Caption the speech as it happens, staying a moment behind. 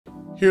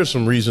Here are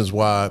some reasons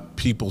why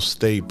people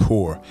stay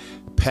poor,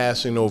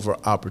 passing over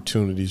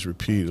opportunities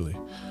repeatedly.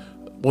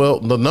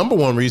 Well, the number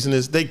one reason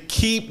is they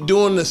keep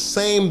doing the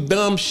same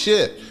dumb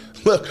shit.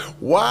 Look,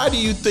 why do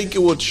you think it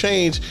will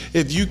change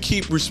if you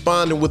keep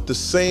responding with the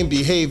same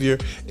behavior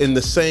in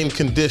the same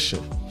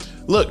condition?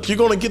 Look, you're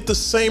gonna get the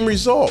same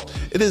result.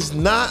 It is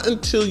not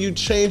until you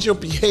change your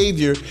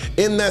behavior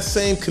in that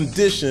same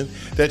condition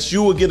that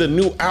you will get a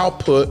new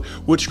output,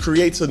 which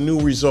creates a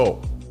new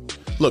result.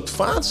 Look,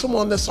 find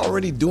someone that's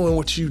already doing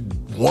what you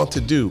want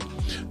to do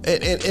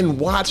and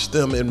watch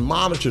them and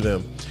monitor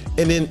them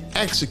and then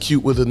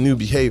execute with a new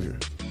behavior.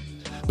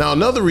 Now,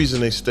 another reason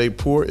they stay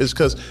poor is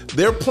because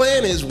their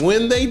plan is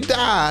when they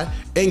die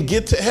and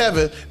get to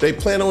heaven, they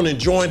plan on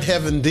enjoying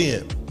heaven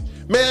then.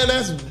 Man,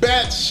 that's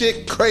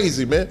batshit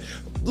crazy, man.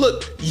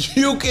 Look,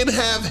 you can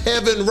have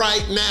heaven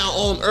right now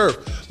on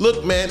earth.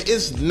 Look, man,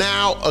 it's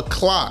now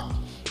o'clock.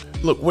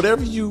 Look,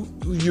 whatever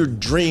you're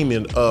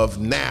dreaming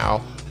of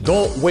now,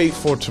 don't wait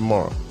for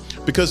tomorrow.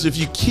 Because if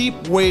you keep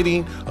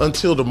waiting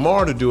until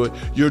tomorrow to do it,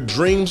 your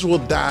dreams will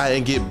die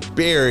and get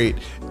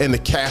buried in the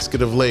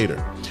casket of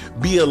later.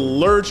 Be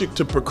allergic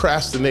to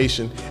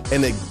procrastination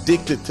and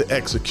addicted to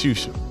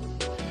execution.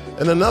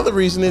 And another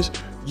reason is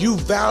you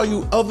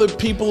value other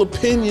people's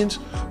opinions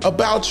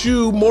about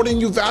you more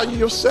than you value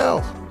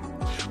yourself.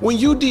 When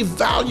you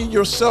devalue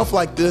yourself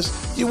like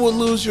this, you will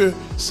lose your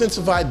sense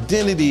of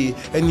identity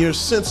and your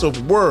sense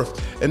of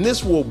worth. And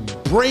this will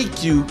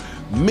break you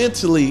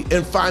mentally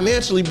and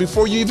financially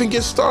before you even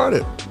get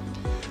started.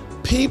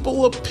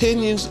 People's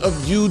opinions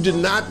of you do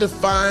not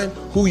define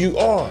who you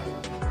are.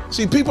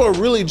 See, people are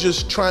really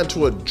just trying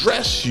to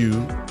address you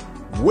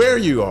where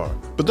you are,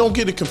 but don't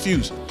get it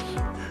confused.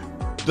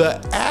 The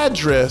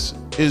address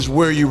is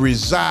where you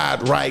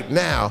reside right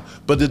now,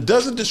 but it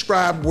doesn't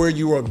describe where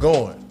you are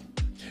going.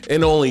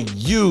 And only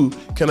you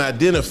can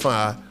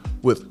identify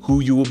with who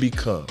you will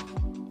become.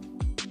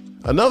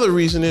 Another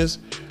reason is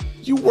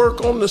you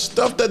work on the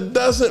stuff that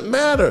doesn't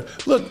matter.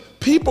 Look,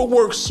 people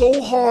work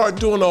so hard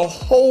doing a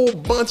whole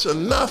bunch of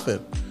nothing.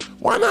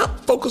 Why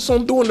not focus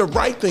on doing the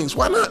right things?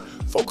 Why not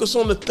focus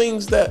on the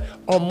things that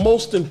are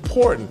most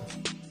important?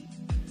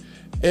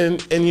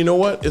 And you know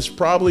what? It's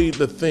probably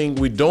the thing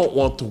we don't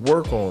want to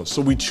work on.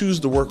 So we choose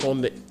to work on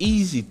the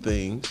easy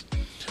things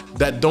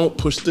that don't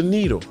push the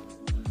needle.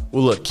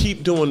 Well, look,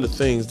 keep doing the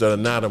things that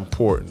are not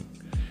important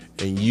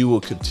and you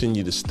will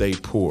continue to stay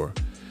poor,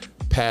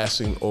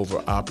 passing over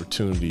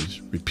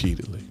opportunities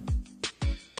repeatedly.